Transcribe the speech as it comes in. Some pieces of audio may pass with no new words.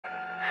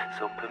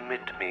so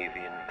permit me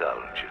the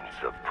indulgence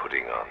of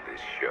putting on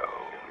this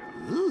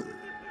show. Ooh.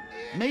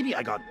 Maybe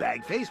I got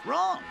bag-faced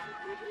wrong.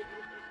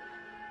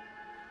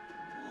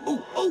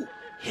 Oh,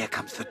 here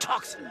comes the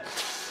toxin.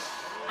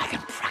 I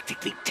can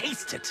practically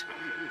taste it.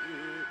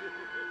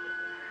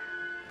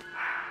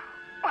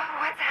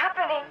 What's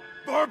happening?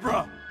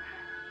 Barbara!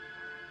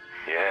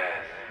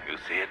 Yes, you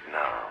see it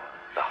now.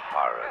 The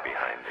horror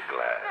behind the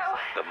glass.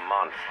 No. The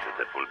monster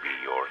that will be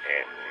your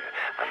end.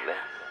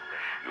 Unless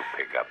you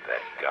pick up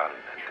that gun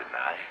and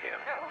deny him.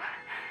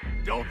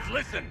 No. Don't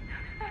listen!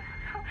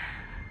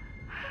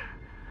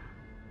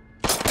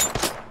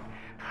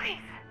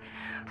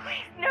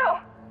 Please, no!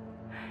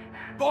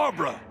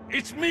 Barbara,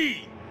 it's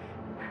me!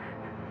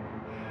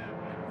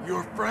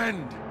 Your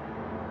friend.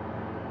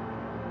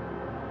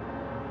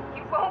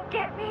 You won't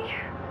get me.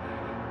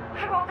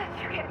 I won't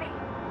let you get me.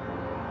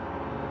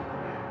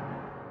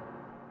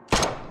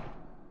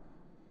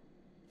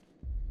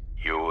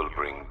 You will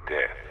bring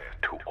death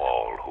to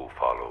all who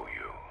follow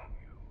you.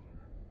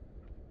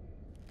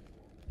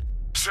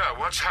 Sir,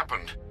 what's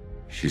happened?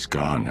 She's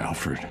gone,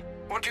 Alfred.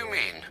 What do you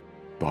mean?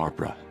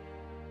 Barbara.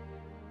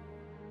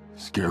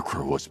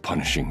 Scarecrow was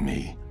punishing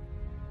me.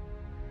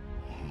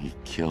 He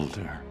killed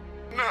her.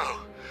 No.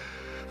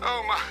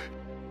 Oh, my...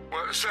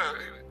 Well, sir,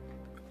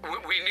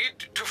 we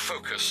need to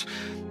focus.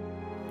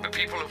 The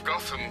people of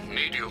Gotham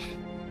need you.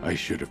 I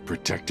should have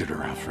protected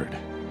her, Alfred.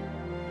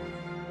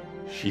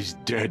 She's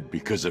dead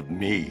because of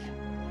me.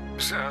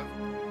 Sir,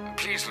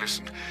 please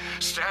listen.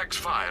 Stagg's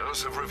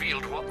files have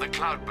revealed what the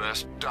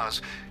cloudburst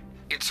does.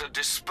 It's a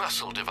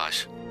dispersal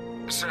device.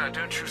 Sir,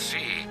 don't you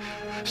see?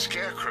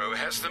 Scarecrow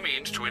has the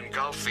means to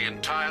engulf the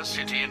entire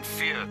city in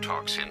fear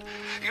toxin.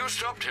 You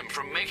stopped him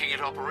from making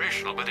it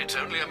operational, but it's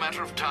only a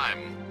matter of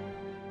time.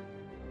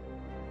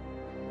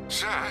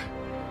 Sir,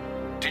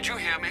 did you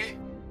hear me?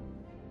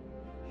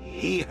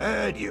 He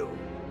heard you.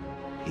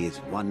 He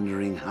is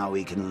wondering how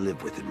he can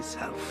live with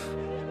himself.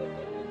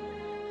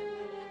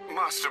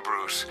 Master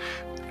Bruce,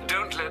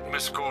 don't let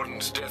Miss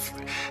Gordon's death...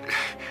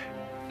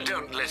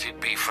 Don't let it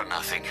be for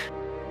nothing.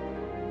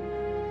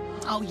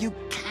 Oh, you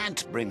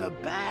can't bring her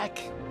back.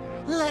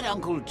 Let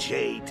Uncle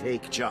Jay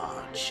take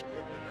charge.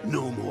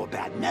 No more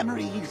bad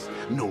memories,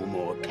 no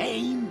more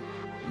pain,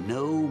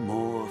 no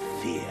more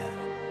fear.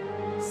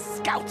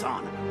 Scout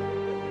on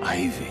her.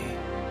 Ivy.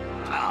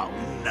 Oh,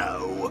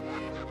 no.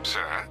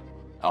 Sir?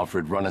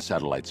 Alfred, run a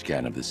satellite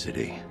scan of the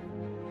city.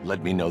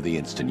 Let me know the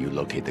instant you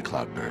locate the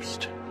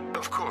cloudburst.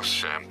 Of course,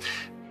 sir.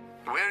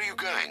 Where are you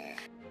going?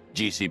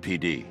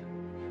 GCPD.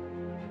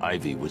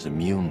 Ivy was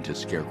immune to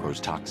Scarecrow's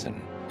toxin.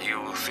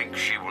 You think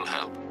she will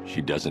help? She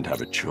doesn't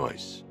have a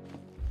choice.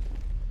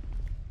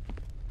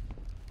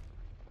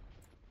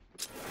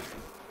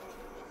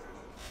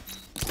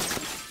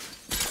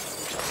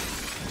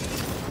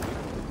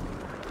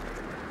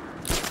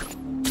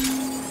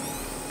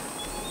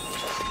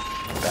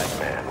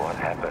 Batman, what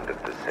happened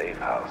at the safe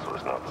house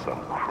was not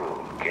some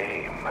cruel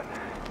game.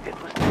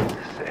 It was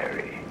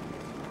necessary.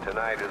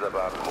 Tonight is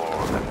about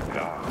more than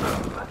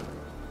Gotham.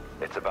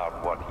 It's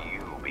about what you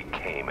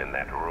became in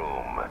that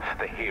room.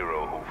 The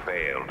hero who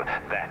failed.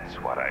 That's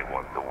what I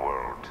want the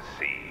world to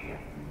see.